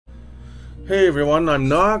Hey everyone, I'm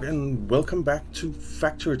Nog and welcome back to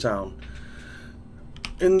Factory Town.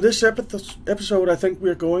 In this episode I think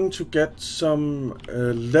we're going to get some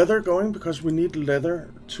leather going because we need leather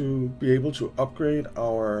to be able to upgrade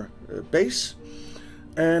our base.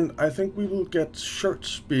 And I think we will get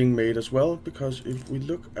shirts being made as well, because if we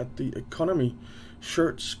look at the economy,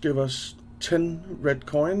 shirts give us 10 red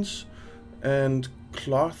coins and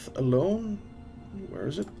cloth alone, where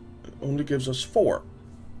is it? Only gives us 4.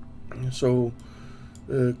 So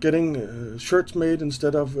getting shirts made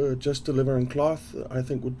instead of just delivering cloth, I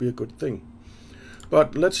think would be a good thing.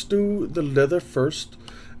 But let's do the leather first.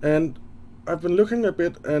 And I've been looking a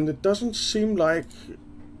bit, and it doesn't seem like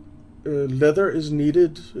leather is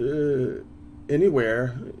needed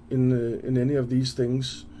anywhere in any of these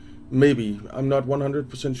things. Maybe, I'm not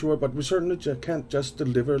 100% sure, but we certainly can't just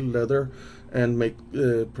deliver leather and make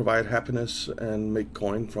provide happiness and make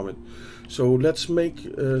coin from it. So let's make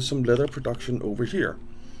some leather production over here.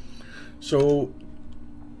 So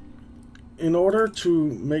in order to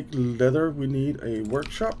make leather we need a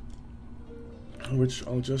workshop, which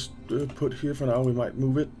I'll just put here for now. We might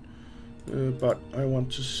move it, but I want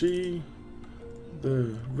to see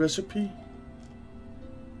the recipe.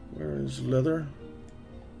 Where is leather?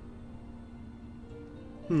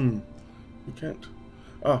 We can't.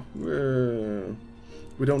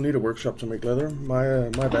 We don't need a workshop to make leather. My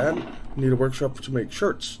bad. We need a workshop to make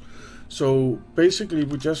shirts. So basically,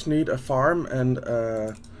 we just need a farm and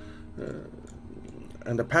a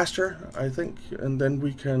pasture, I think, and then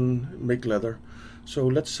we can make leather. So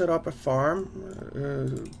let's set up a farm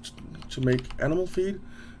to make animal feed,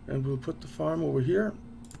 and we'll put the farm over here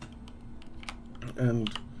and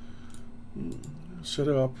set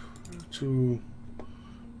it up to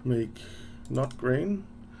make not grain,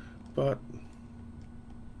 but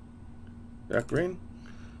grain.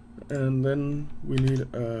 And then we need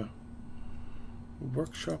a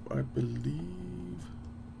workshop, I believe.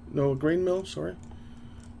 No, a grain mill, sorry.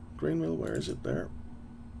 Grain mill, where is it? There.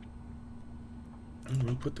 And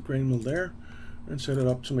we'll put the grain mill there and set it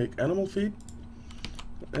up to make animal feed.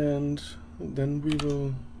 And then we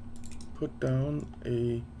will put down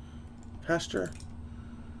a pasture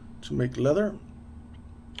to make leather,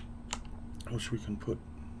 which we can put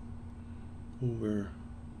over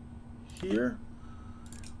here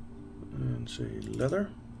and say leather.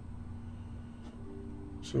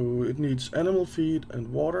 So it needs animal feed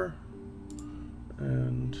and water,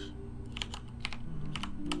 and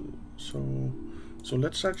so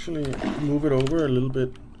let's actually move it over a little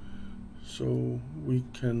bit so we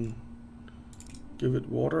can give it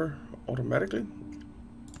water automatically.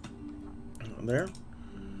 There,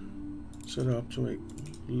 set it up to make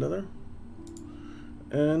leather.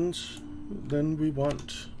 And then we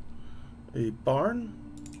want a barn,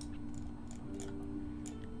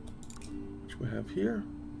 which we have here,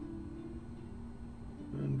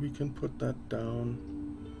 and we can put that down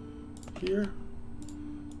here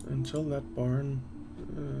and tell that barn,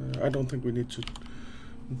 I don't think we need to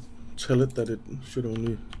tell it that it should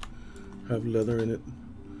only have leather in it,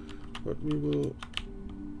 but we will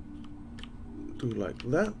do like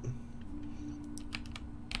that.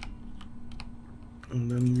 And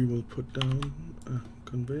then we will put down a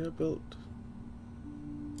conveyor belt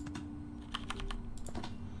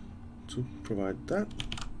to provide that,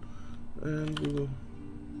 and we will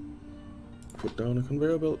put down a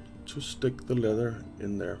conveyor belt to stick the leather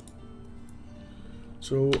in there.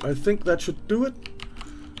 So I think that should do it.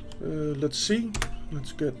 Let's see.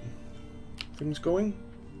 Let's get things going.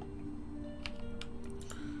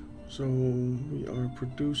 So we are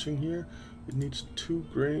producing here. It needs 2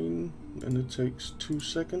 grain and it takes 2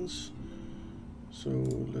 seconds. So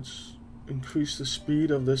let's increase the speed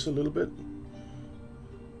of this a little bit.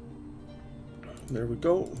 There we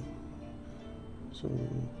go. So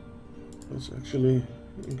let's actually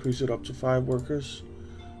increase it up to 5 workers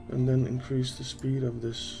and then increase the speed of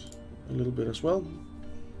this a little bit as well,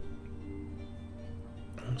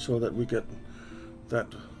 so that we get that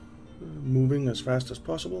moving as fast as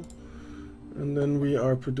possible. And then we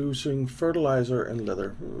are producing fertilizer and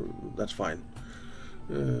leather. That's fine.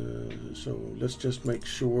 So let's just make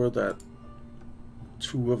sure that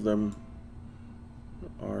 2 of them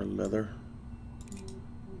are leather,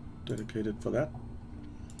 dedicated for that.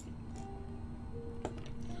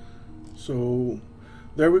 So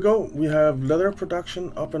there we go. We have leather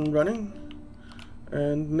production up and running.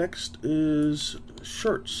 And next is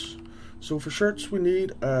shirts. So for shirts we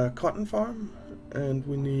need a cotton farm, and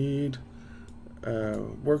we need a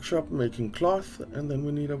workshop making cloth, and then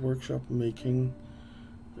we need a workshop making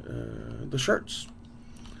the shirts.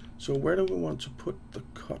 So where do we want to put the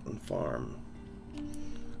cotton farm?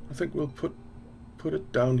 I think we'll put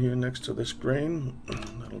it down here next to this grain.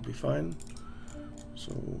 That'll be fine.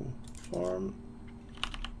 So farm,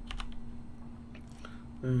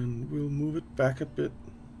 and we'll move it back a bit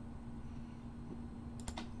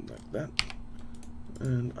like that.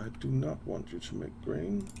 And I do not want you to make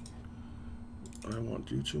grain. I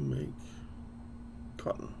want you to make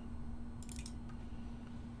cotton.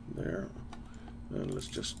 There. And let's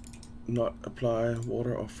just not apply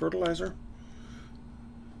water or fertilizer.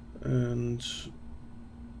 And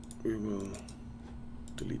we will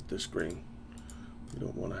delete this grain. We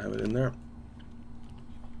don't want to have it in there.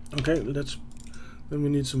 Okay, then we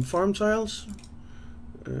need some farm tiles,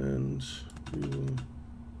 and we will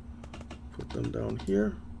put them down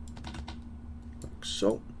here, like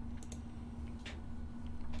so.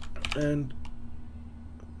 And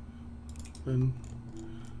then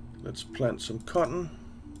let's plant some cotton.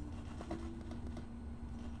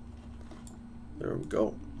 There we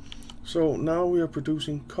go. So now we are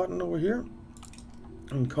producing cotton over here,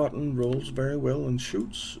 and cotton rolls very well and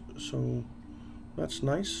shoots, so that's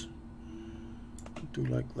nice. Do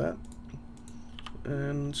like that.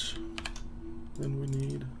 And then we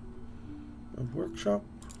need a workshop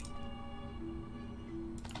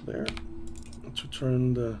there to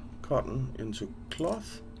turn the cotton into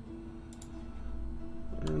cloth,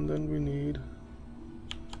 and then we need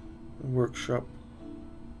a workshop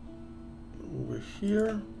over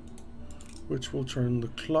here which will turn the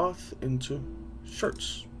cloth into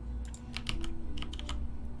shirts,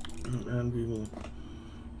 and we will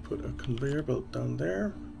put a conveyor belt down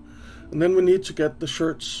there, and then we need to get the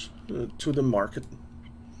shirts to the market,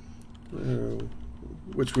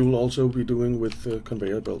 which we will also be doing with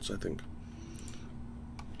conveyor belts, I think.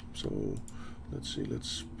 So let's see, let's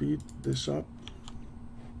speed this up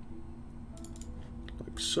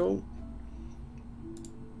like so,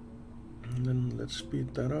 and then let's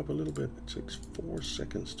speed that up a little bit. It takes 4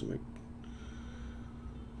 seconds to make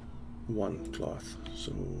one cloth,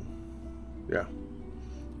 so yeah,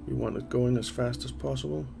 we want it going as fast as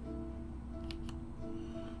possible.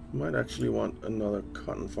 We might actually want another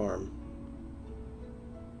cotton farm.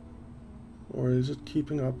 Or is it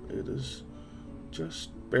keeping up? It is just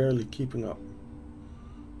barely keeping up.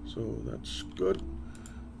 So that's good.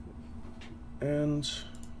 And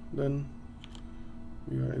then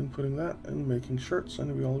we are inputting that and making shirts,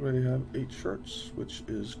 and we already have 8 shirts, which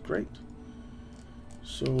is great.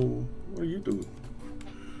 So what do you do?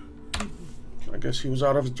 I guess he was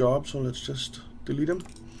out of his job, so let's just delete him.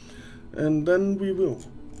 And then we will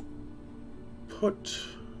put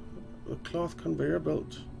the cloth conveyor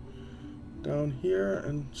belt down here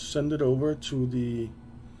and send it over to the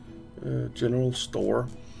general store.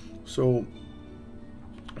 So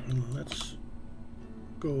let's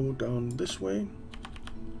go down this way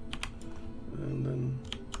and then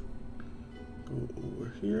go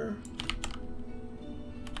over here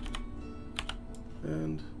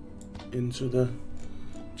and into the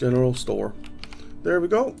general store. There we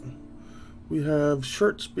go. We have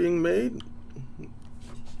shirts being made,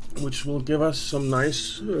 which will give us some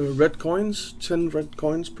nice red coins, 10 red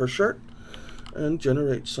coins per shirt, and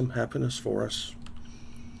generate some happiness for us.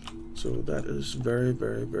 So that is very,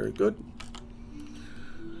 very, very good.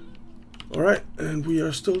 Alright, and we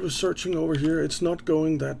are still researching over here. It's not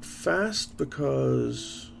going that fast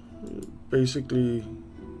because basically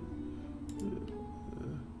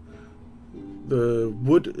the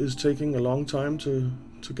wood is taking a long time to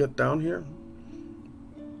get down here.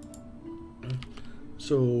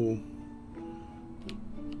 So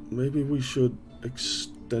maybe we should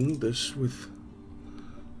extend this with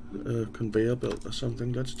a conveyor belt or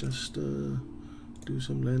something. Let's just do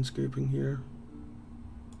some landscaping here.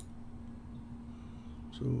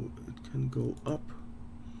 So it can go up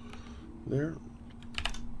there.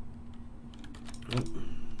 Oh.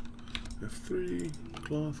 F3,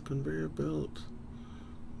 cloth conveyor belt.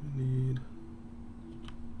 We need,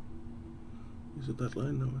 is it that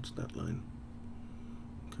line? No, it's that line.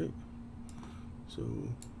 Okay, so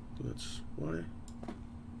that's why.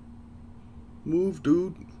 Move,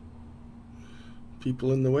 dude.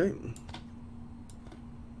 People in the way.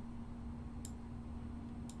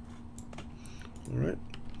 All right,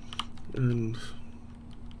 and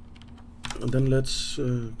then let's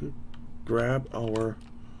grab our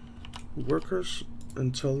workers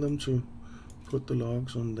and tell them to put the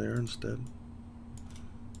logs on there instead,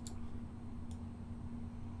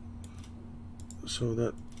 so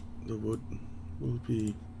that the wood will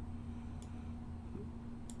be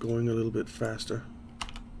going a little bit faster.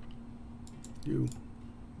 You,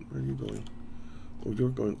 where are you going? Oh, you're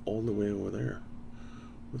going all the way over there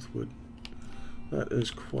with wood. That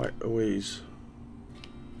is quite a ways.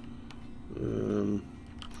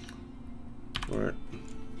 Alright.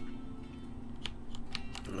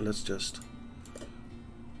 Let's just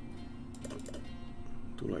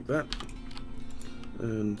do like that.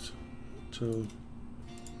 And tell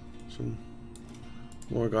some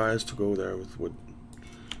more guys to go there with wood.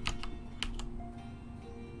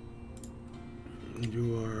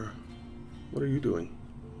 You are... What are you doing?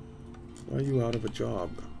 Why are you out of a job?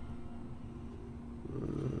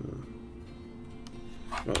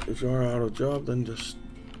 Well, if you are out of a job, then just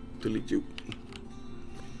delete you.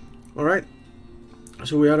 Alright.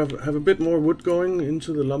 So we have a bit more wood going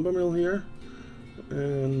into the lumber mill here.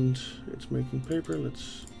 And it's making paper.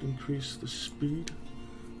 Let's increase the speed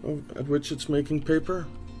at which it's making paper.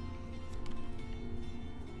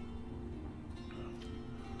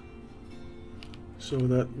 So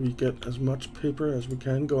that we get as much paper as we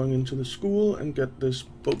can going into the school and get this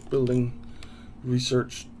boat building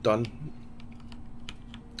research done.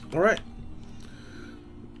 Alright.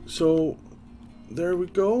 So there we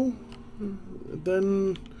go.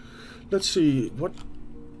 Then let's see, what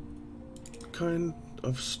kind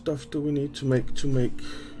of stuff do we need to make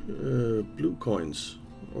blue coins?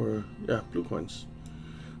 Or yeah, blue coins.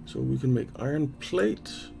 So we can make iron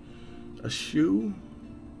plate, a shoe,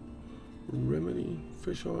 remedy,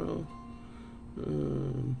 fish oil,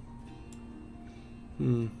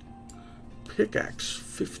 pickaxe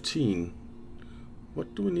 15.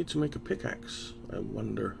 What do we need to make a pickaxe, I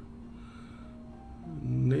wonder?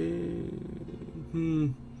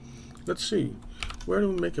 Let's see, where do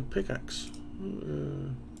we make a pickaxe?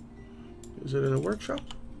 Is it in a workshop?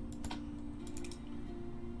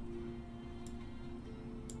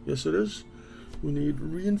 Yes, it is. We need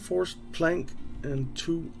reinforced plank and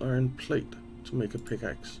 2 iron plate to make a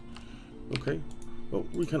pickaxe. Okay, well,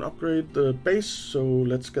 we can upgrade the base, so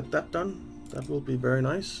let's get that done. That will be very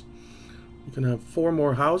nice. We can have 4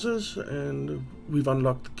 more houses, and we've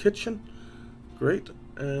unlocked the kitchen. Great,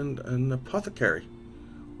 and an apothecary.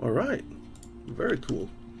 Alright, very cool.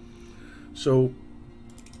 So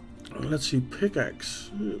let's see, pickaxe,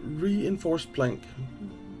 reinforced plank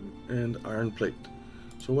and iron plate.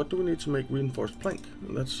 So what do we need to make reinforced plank?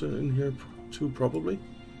 That's in here too, probably.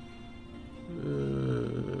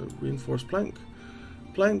 Reinforced plank,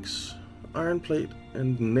 planks, iron plate,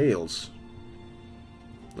 and nails.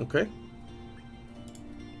 Okay.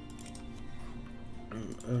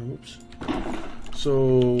 Whoops.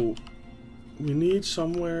 So we need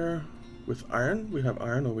somewhere with iron. We have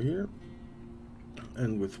iron over here,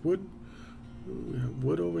 and with wood, we have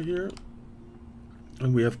wood over here,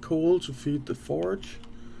 and we have coal to feed the forge.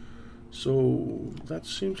 So that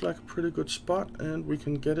seems like a pretty good spot, and we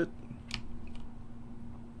can get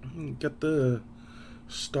the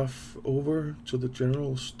stuff over to the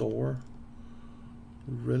general store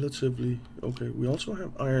relatively. Okay, we also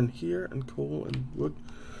have iron here and coal and wood.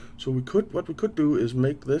 So what we could do is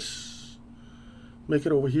make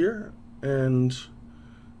it over here and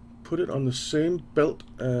put it on the same belt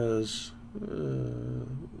as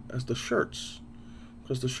the shirts,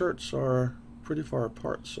 because the shirts are pretty far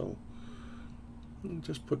apart. So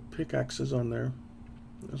just put pickaxes on there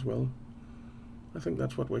as well. I think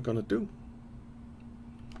that's what we're gonna do.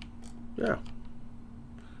 Yeah.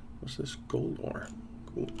 What's this? Gold ore.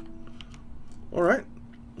 Cool. Alright.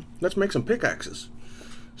 Let's make some pickaxes.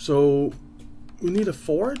 So we need a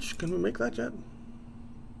forge. Can we make that yet?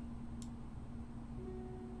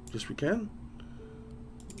 Yes, we can.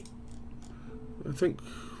 I think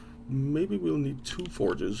maybe we'll need 2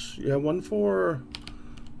 forges. Yeah, one for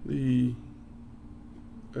the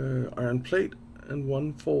iron plate and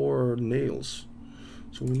one for nails.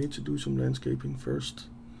 So we need to do some landscaping first.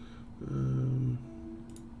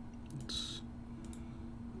 Let's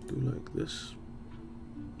do like this.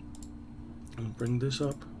 I'll bring this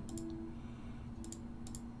up.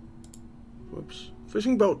 Whoops.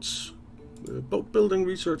 Fishing boats. Boat building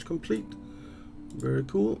research complete. Very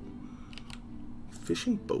cool.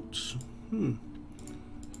 Fishing boats.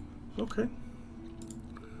 Okay.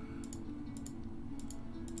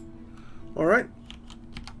 Alright.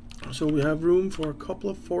 So we have room for a couple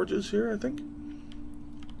of forges here, I think.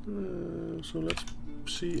 So let's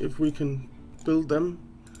see if we can build them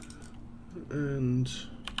and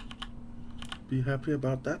be happy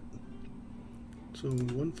about that. So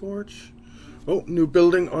 1 forge. Oh, new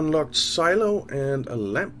building unlocked, silo and a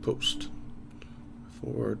lamppost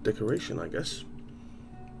for decoration, I guess.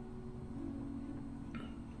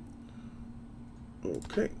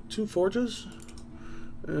 Okay, 2 forges,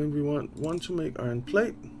 and we want 1 to make iron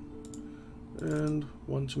plate and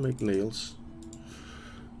 1 to make nails.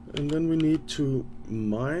 And then we need to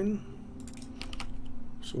mine.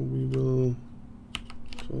 So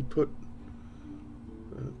I'll put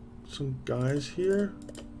some guys here.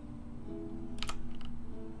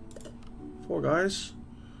 4 guys.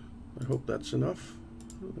 I hope that's enough.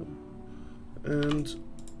 And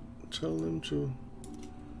tell them to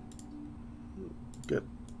get,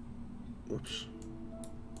 whoops,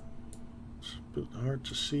 it's a bit hard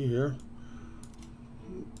to see here.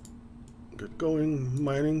 Get going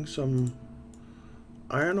mining some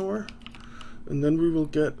iron ore, and then we will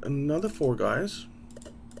get another 4 guys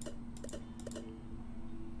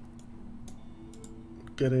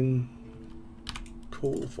getting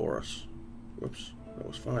coal for us. Whoops, that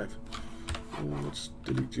was 5. Let's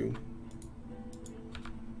delete you.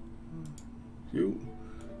 You,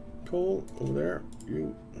 coal over there,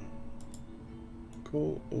 you,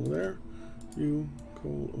 coal over there, you,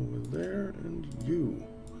 coal over there, and you,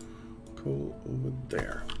 coal over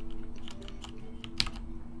there.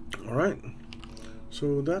 Alright,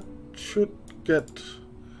 so that should get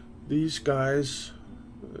these guys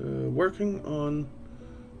working on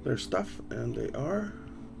their stuff, and they are.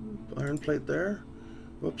 Iron plate there.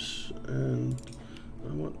 Whoops, and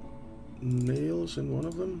I want nails in one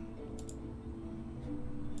of them,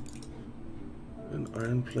 and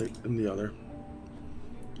iron plate in the other.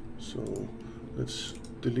 So let's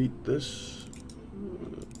delete this.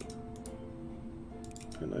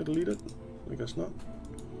 Can I delete it? I guess not.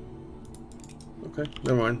 Okay,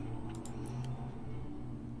 never mind.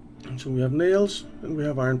 So we have nails and we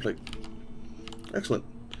have iron plate. Excellent.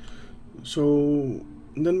 So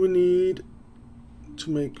then we need to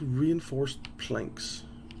make reinforced planks,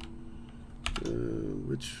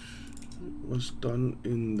 which was done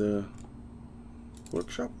in the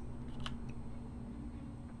workshop.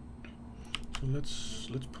 So let's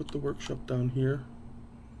put the workshop down here,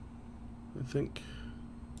 I think,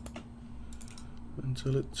 and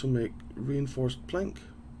tell it to make reinforced plank.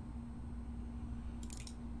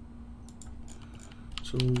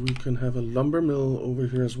 So we can have a lumber mill over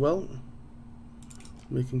here as well,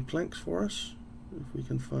 making planks for us, if we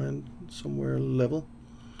can find somewhere level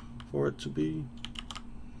for it to be.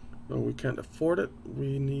 No, we can't afford it.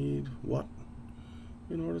 We need what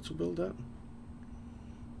in order to build that?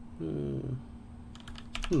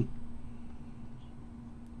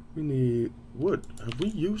 We need wood. Have we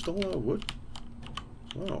used all our wood?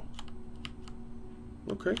 Wow.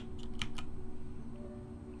 Okay.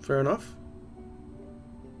 Fair enough.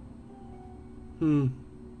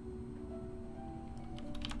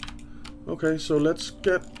 Okay, so let's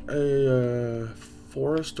get a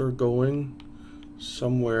forester going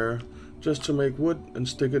somewhere just to make wood and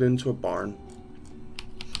stick it into a barn.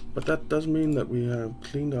 But that does mean that we have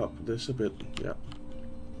cleaned up this a bit, yeah.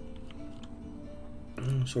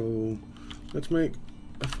 So let's make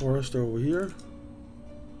a forest over here.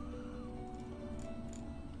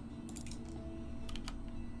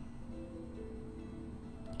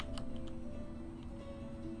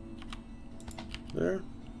 There.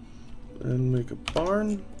 And make a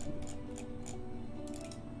barn.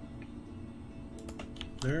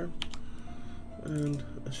 There. And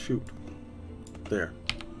a chute. There.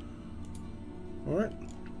 Alright.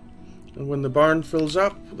 And when the barn fills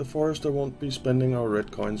up, the forester won't be spending our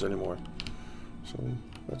red coins anymore. So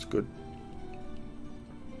that's good.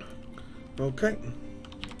 Okay.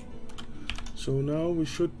 So now we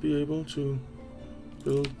should be able to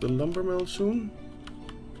build the lumber mill soon.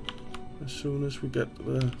 As soon as we get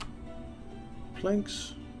the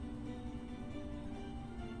planks.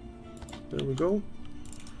 There we go.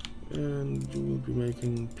 And you will be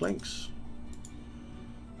making planks.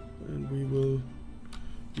 And we will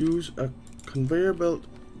use a conveyor belt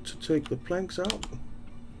to take the planks out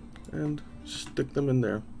and stick them in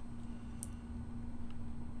there.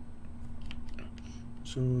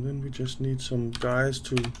 So then we just need some guys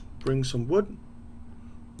to bring some wood.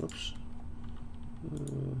 Oops.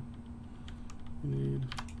 We need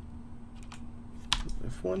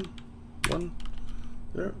F1, 1,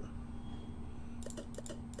 there. I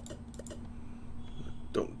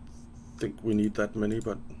don't think we need that many,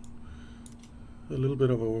 but a little bit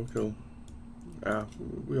of overkill.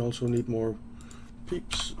 We also need more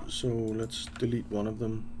peeps, so let's delete one of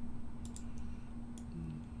them.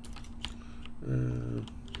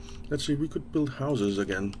 Let's see, we could build houses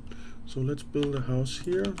again. So let's build a house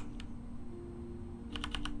here.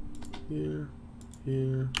 Here.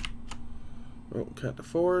 Here. Oh, can't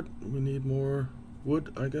afford. We need more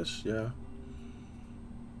wood, I guess. Yeah.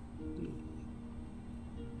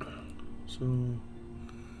 So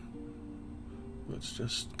let's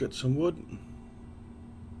just get some wood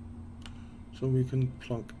so we can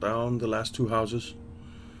plunk down the last 2 houses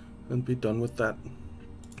and be done with that.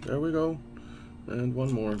 There we go. And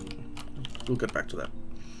one more. We'll get back to that.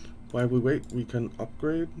 while we wait, we can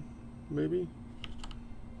upgrade, maybe,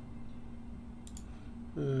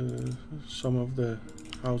 some of the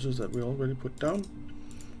houses that we already put down,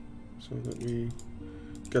 so that we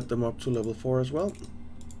get them up to level 4 as well.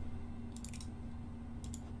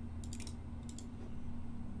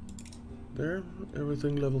 There,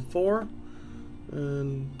 everything level 4,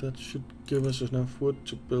 and that should give us enough wood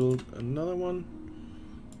to build another one.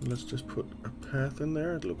 Let's just put a path in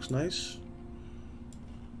there, it looks nice.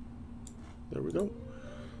 There we go.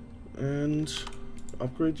 And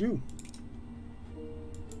upgrade you.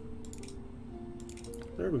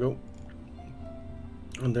 There we go.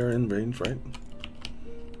 And they're in range, right?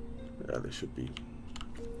 Yeah, they should be.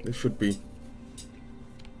 They should be.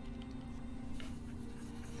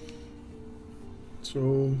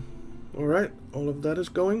 So, alright, all of that is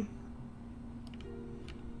going.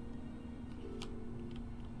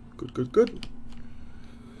 Good, good, good.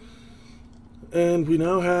 And we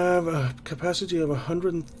now have a capacity of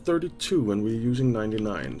 132 and we're using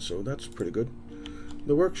 99, so that's pretty good.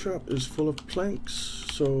 The workshop is full of planks,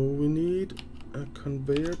 so we need a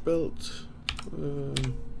conveyor belt.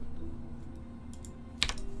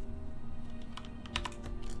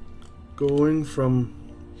 Going from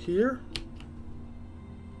here.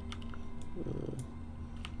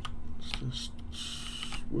 Let's just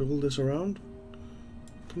swivel this around.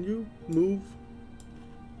 Can you move?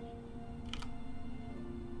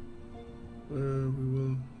 We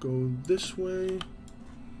will go this way,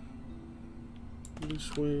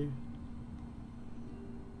 this way,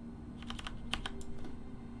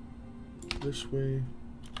 this way,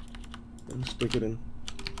 and stick it in.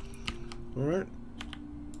 Alright.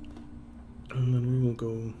 And then we will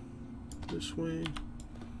go this way,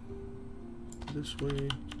 and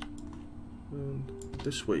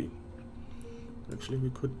this way. Actually, we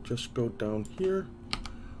could just go down here,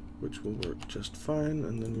 which will work just fine,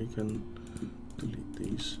 and then we can delete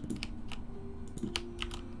these.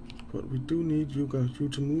 But we do need you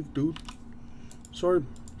to move, dude. Sorry,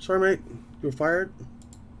 mate. You're fired.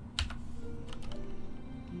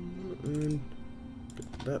 And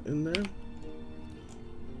get that in there.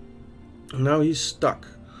 And now he's stuck.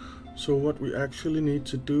 So what we actually need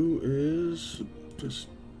to do is just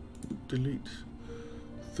delete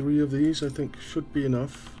 3 of these. I think should be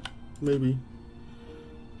enough, maybe,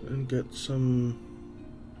 and get some.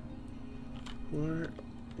 Where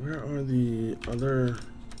are the other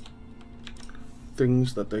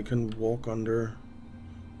things that they can walk under?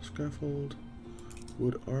 Scaffold,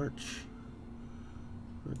 wood arch.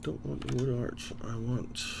 I don't want the wood arch. I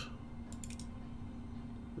want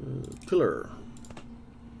pillar.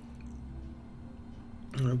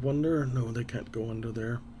 I wonder. No, they can't go under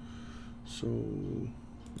there. So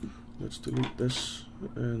let's delete this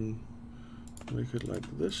and make it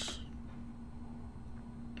like this.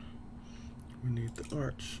 We need the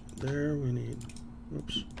arch there, we need,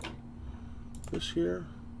 oops, this here,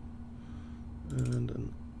 and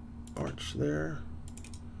an arch there,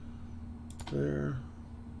 there,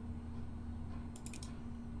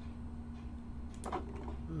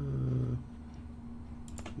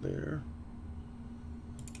 there.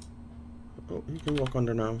 Oh, he can walk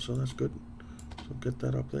under now, so that's good. So get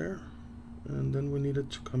that up there, and then we need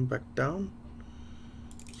it to come back down.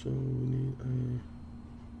 So we need a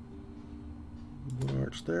wood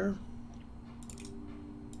arch there.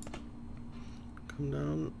 Come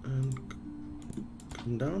down and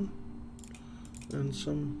come down, and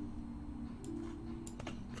some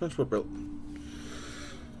transport belt.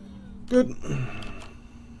 Good.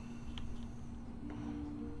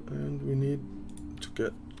 And we need to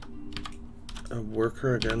get a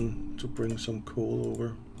worker again to bring some coal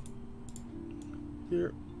over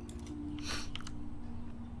here.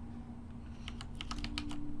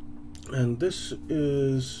 And this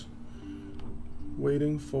is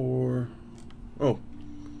waiting for, oh,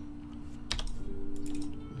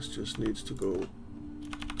 this just needs to go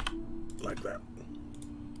like that.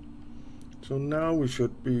 So now we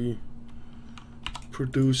should be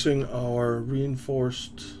producing our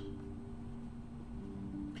reinforced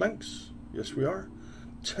planks. Yes, we are.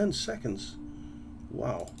 10 seconds.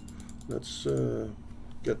 Wow. Let's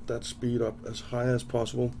get that speed up as high as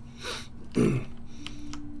possible.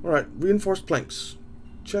 Alright, reinforced planks.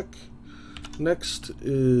 Check. Next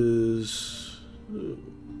is...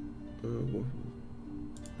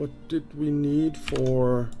 what did we need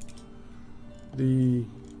for the...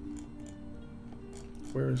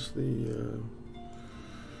 Where's the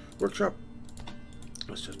workshop?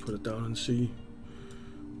 Let's just put it down and see.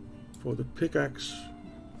 For the pickaxe...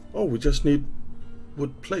 Oh, we just need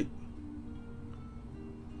wood plate.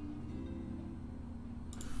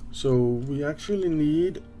 So we actually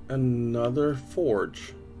need another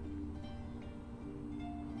forge.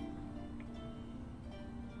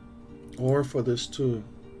 Or for this to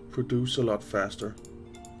produce a lot faster.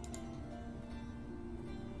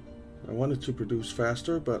 I want it to produce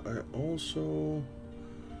faster, but I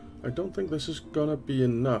don't think this is gonna be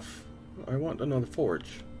enough. I want another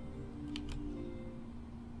forge.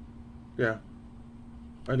 Yeah,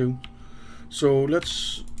 I do. So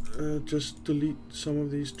let's just delete some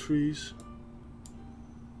of these trees.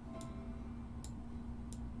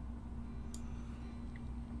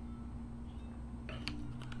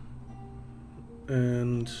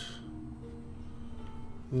 And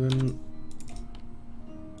then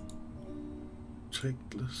take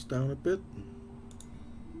this down a bit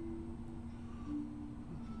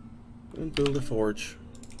and build a forge.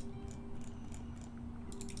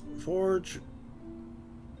 Forge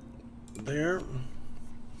there,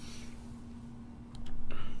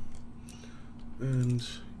 and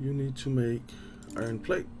you need to make iron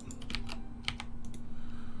plate.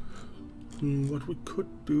 What we could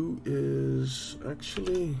do is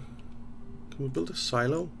actually, can we build a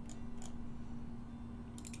silo?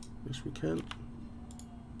 Yes, we can.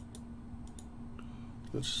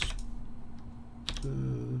 Let's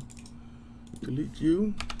delete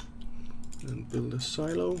you and build a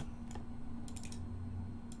silo.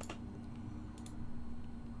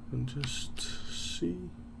 And just see.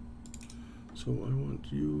 So I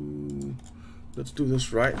want you, let's do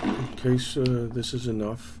this right in case this is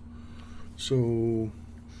enough. So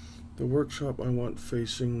the workshop I want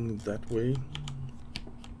facing that way.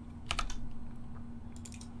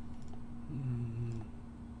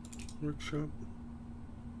 Workshop.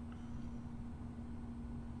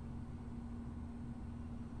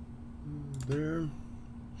 There.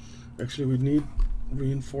 Actually, we need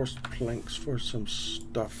reinforced planks for some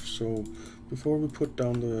stuff. So before we put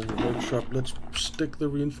down the workshop, let's stick the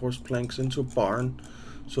reinforced planks into a barn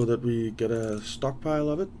so that we get a stockpile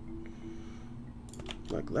of it.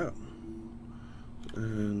 Like that.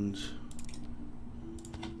 And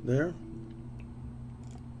there.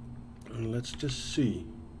 And let's just see.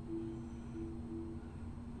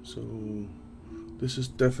 So this is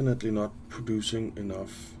definitely not producing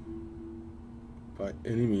enough by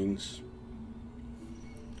any means.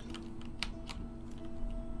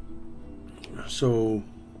 So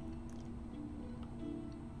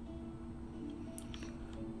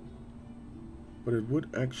but it would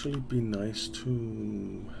actually be nice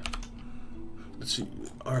to, let's see,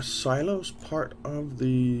 are silos part of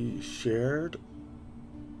the shared?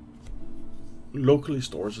 Locally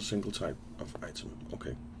stores a single type of item.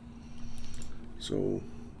 Okay. So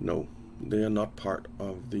no, they are not part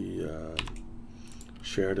of the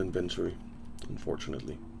shared inventory,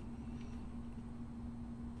 unfortunately.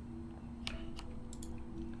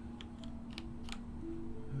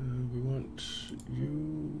 We want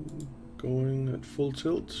you going at full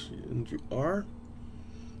tilt, and you are.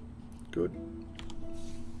 Good.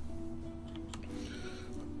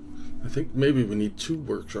 I think maybe we need 2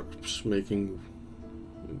 workshops making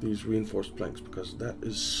these reinforced planks, because that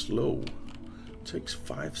is slow. It takes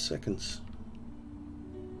 5 seconds.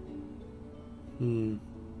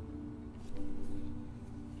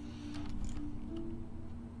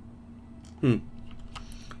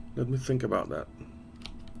 Let me think about that.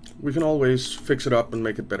 We can always fix it up and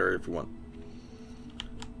make it better if we want.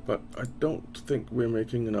 But I don't think we're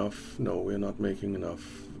making enough. No, we're not making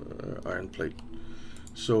enough iron plate.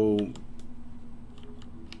 So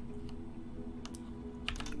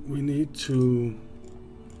we need the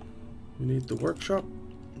workshop.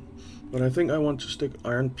 But I think I want to stick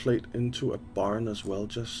iron plate into a barn as well,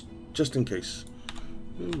 just in case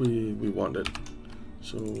we want it.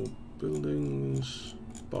 So buildings,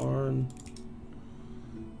 barn,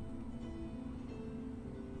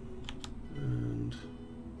 and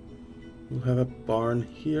we'll have a barn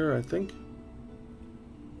here, I think.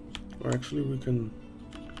 Or actually we can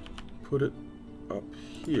put it up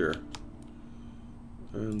here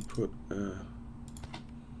and put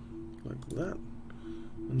like that.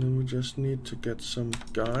 And then we just need to get some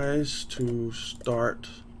guys to start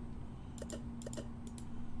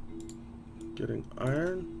getting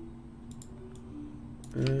iron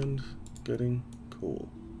and getting coal.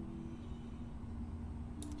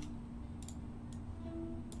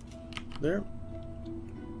 There.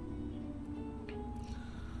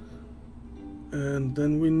 And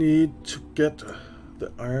then we need to get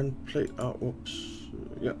the iron plate out. Whoops.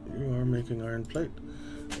 Yeah, you are making iron plate.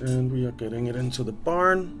 And we are getting it into the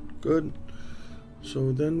barn. Good.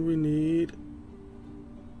 So then we need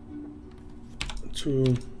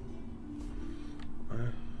to, I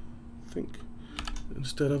think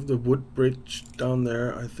instead of the wood bridge down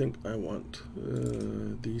there, I think I want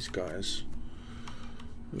these guys,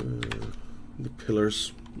 the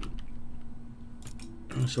pillars.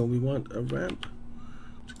 So we want a ramp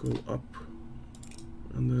to go up,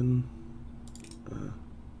 and then a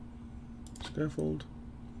scaffold,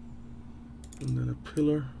 and then a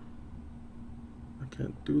pillar. I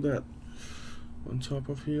can't do that on top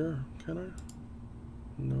of here, can I?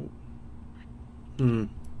 No.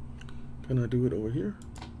 Can I do it over here?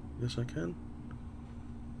 Yes, I can.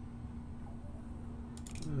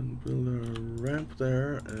 And build a ramp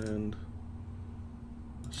there and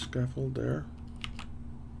a scaffold there.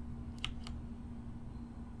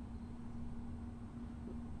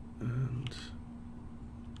 And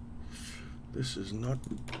this is not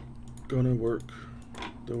gonna work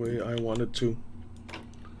the way I want it to.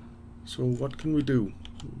 So what can we do?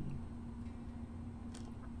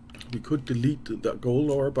 We could delete that gold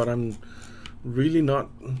ore, but I'm really not,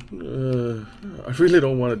 I really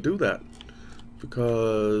don't want to do that,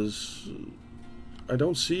 because I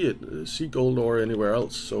don't see gold ore anywhere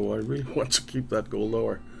else, so I really want to keep that gold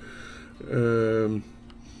ore.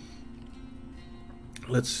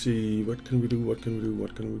 Let's see, what can we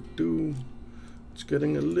do? It's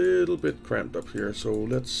getting a little bit cramped up here, so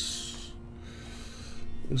let's,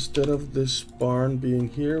 instead of this barn being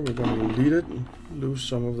here, we're going to delete it and lose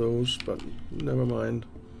some of those, but never mind.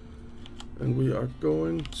 And we are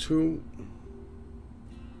going to,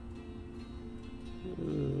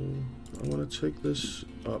 I want to take this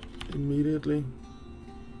up immediately.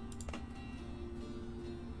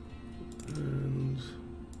 And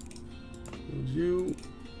you,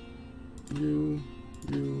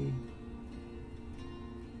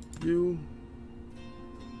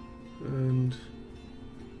 and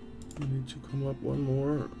we need to come up one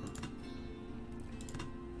more.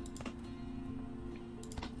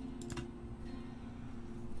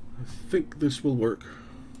 I think this will work.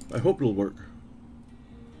 I hope it'll work.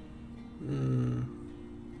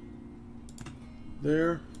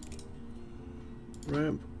 There.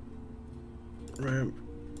 Ramp. Ramp.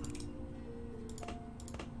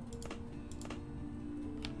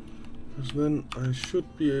 Because then I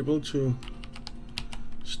should be able to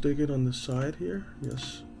stick it on the side here.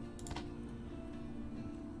 Yes.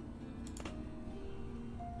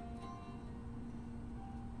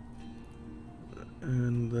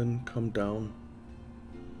 And then come down.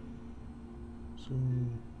 So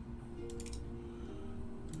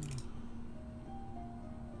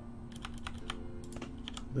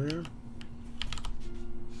there.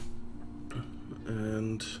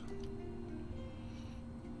 And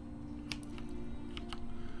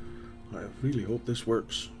I really hope this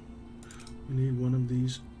works. We need one of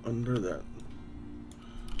these under that.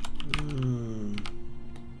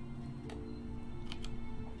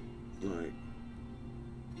 Like,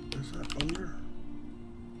 is that under?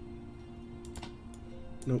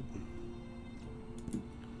 Nope.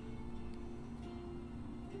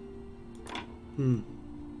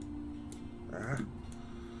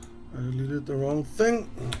 I deleted the wrong thing.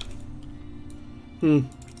 Okay,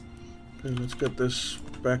 let's get this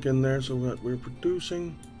back in there so that we're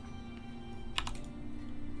producing.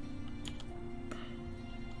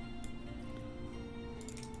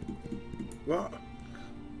 Wow.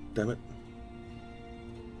 Damn it.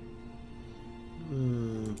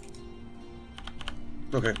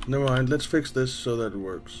 Okay, never mind. Let's fix this so that it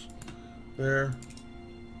works. There.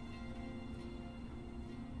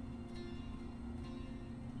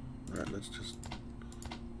 Alright, let's just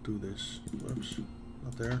do this. Whoops.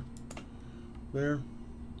 Not there. There.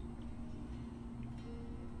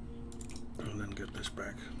 And then get this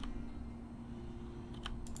back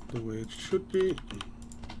the way it should be.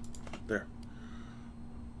 There.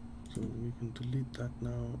 So we can delete that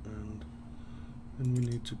now, and then we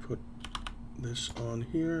need to put this on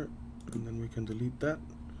here, and then we can delete that.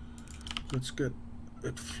 Let's get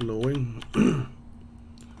it flowing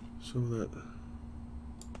so that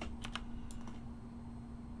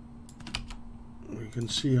we can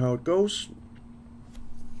see how it goes.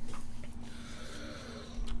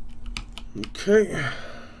 Okay.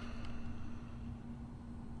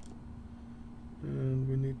 And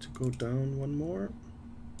we need to go down one more.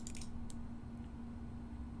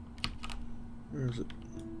 Where is it?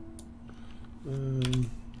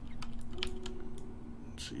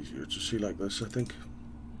 It's easier to see like this, I think.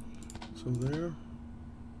 So there.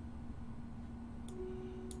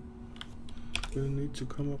 We need to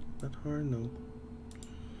come up that high? No.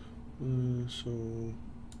 So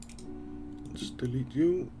let's delete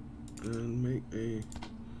you and make a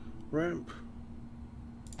ramp.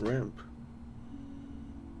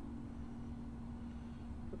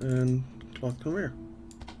 And cloth, come here.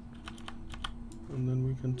 And then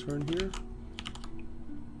we can turn here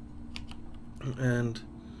and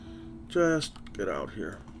just get out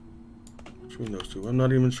here between those two. I'm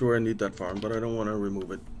not even sure I need that farm, but I don't want to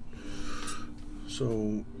remove it.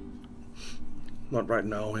 So, not right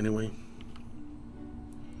now anyway.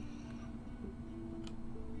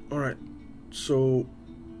 Alright, so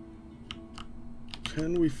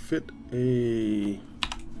can we fit a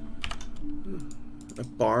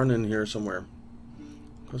barn in here somewhere?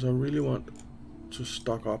 Because I really want to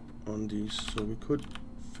stock up on these, so we could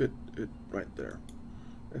fit it right there.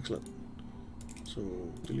 Excellent. So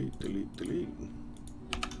delete, delete, delete.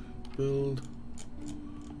 Build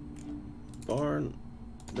barn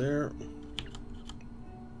there.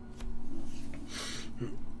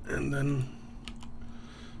 And then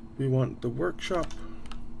we want the workshop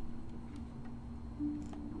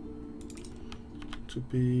to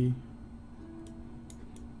be,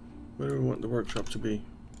 where do we want the workshop to be?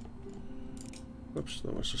 Oops,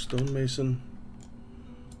 that was a stonemason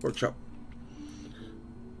workshop.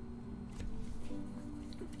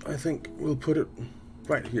 I think we'll put it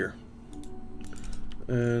right here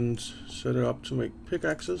and set it up to make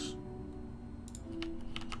pickaxes.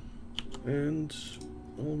 And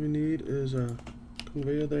all we need is a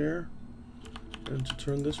conveyor there and to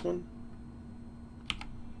turn this one.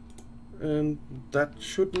 And that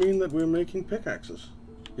should mean that we're making pickaxes.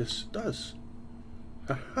 Yes, it does.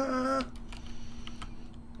 Haha!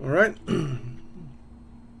 Alright. And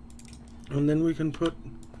then we can put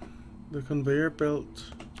the conveyor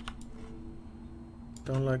belt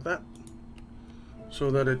down like that, so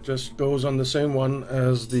that it just goes on the same one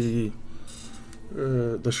as the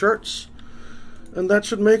shirts, and that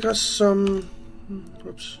should make us some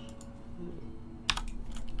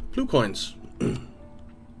blue coins.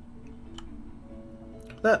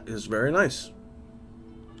 That is very nice.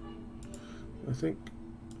 I think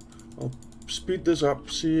I'll speed this up,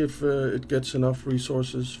 see if it gets enough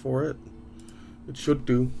resources for it. It should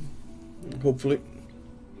do, hopefully.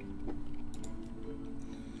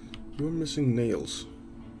 You're missing nails.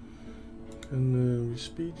 Can we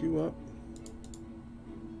speed you up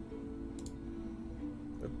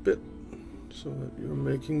a bit so that you're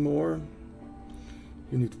making more?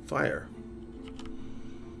 You need fire.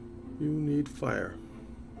 You need fire.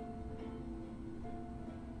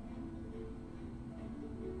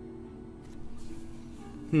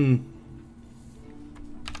 You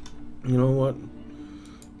know what?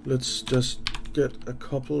 Let's just get a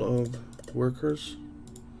couple of workers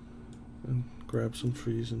and grab some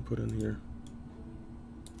trees and put in here.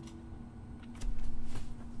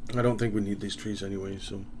 I don't think we need these trees anyway,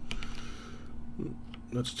 so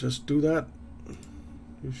let's just do that.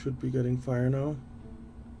 You should be getting fire now.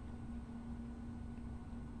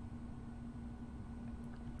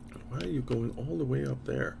 Why are you going all the way up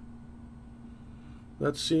there?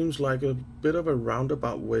 That seems like a bit of a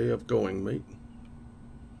roundabout way of going, mate.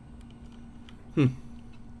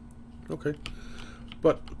 Okay.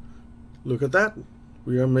 But look at that.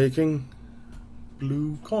 We are making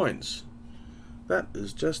blue coins. That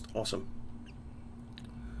is just awesome.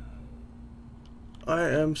 I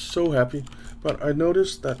am so happy. But I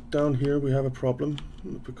noticed that down here we have a problem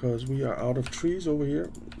because we are out of trees over here.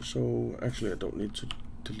 So actually I don't need to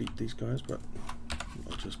delete these guys, but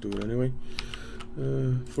I'll just do it anyway.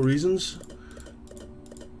 For reasons.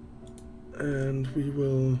 And we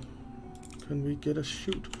will, can we get a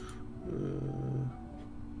chute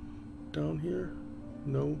down here?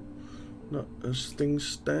 No, not as things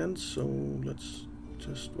stand, so let's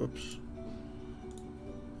just, whoops,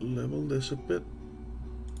 level this a bit.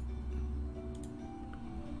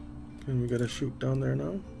 Can we get a chute down there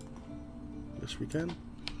now? Yes, we can.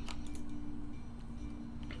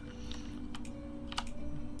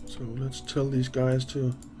 So let's tell these guys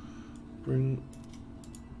to bring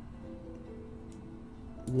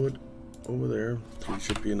wood over there. 3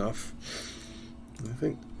 should be enough, I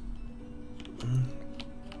think.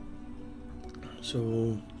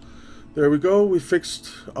 So there we go. We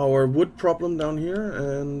fixed our wood problem down here,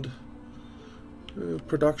 and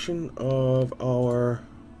production of our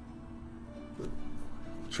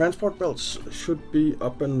transport belts should be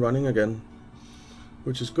up and running again,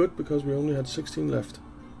 which is good because we only had 16 left.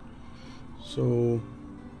 So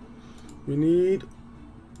we need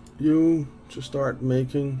you to start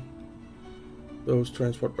making those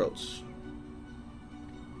transport belts,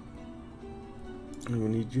 and we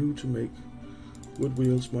need you to make wood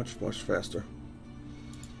wheels much faster.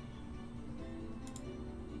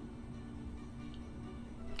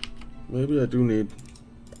 Maybe I do need,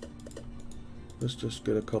 let's just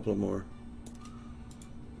get a couple more.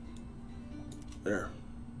 There.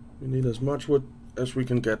 We need as much wood as we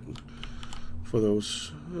can get for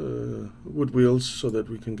those wood wheels so that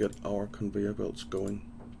we can get our conveyor belts going.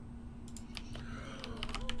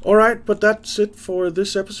 Alright, but that's it for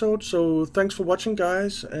this episode, so thanks for watching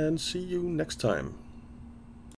guys, and see you next time.